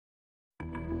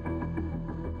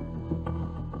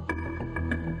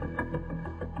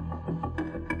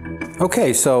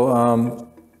Okay, so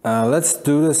let's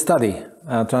do the study,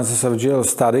 transesophageal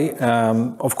study.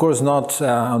 Of course, not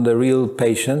on the real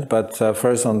patient, but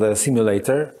first on the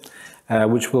simulator,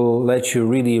 which will let you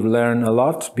really learn a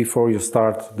lot before you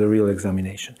start the real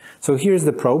examination. So here's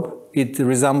the probe. It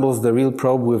resembles the real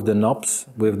probe with the knobs,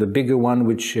 with the bigger one,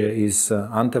 which is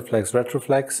anteflex,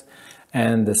 retroflex,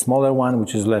 and the smaller one,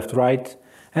 which is left-right,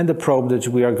 and the probe that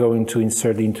we are going to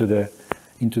insert into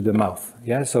the mouth.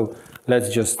 Yeah, so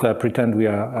let's just pretend we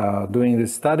are doing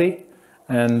this study,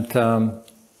 and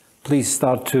please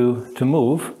start to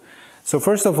move. So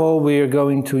first of all, we are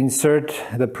going to insert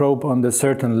the probe on the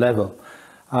certain level.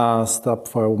 Stop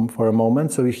for a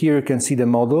moment. So here you can see the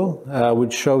model,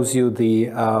 which shows you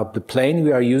the plane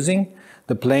we are using.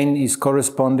 The plane is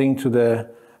corresponding to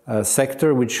the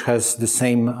sector, which has the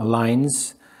same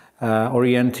lines,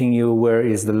 orienting you where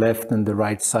is the left and the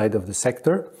right side of the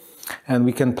sector. And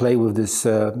we can play with this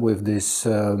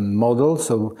model.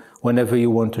 So whenever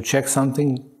you want to check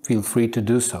something, feel free to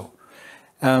do so.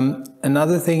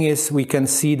 Another thing is we can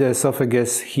see the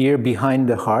esophagus here behind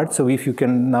the heart. So if you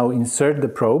can now insert the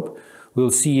probe,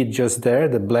 we'll see it just there,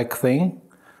 the black thing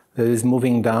that is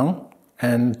moving down.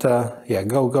 And yeah,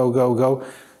 go.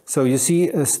 So you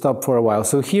see, stop for a while.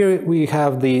 So here we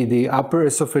have the upper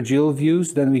esophageal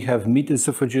views, then we have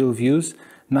mid-esophageal views.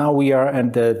 Now we are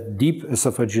at the deep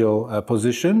esophageal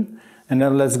position. And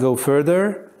then let's go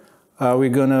further. We're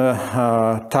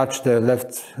gonna touch the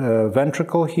left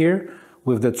ventricle here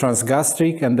with the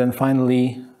transgastric, and then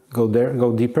finally go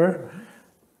deeper.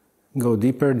 Go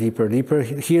deeper.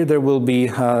 Here there will be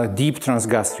deep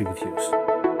transgastric views.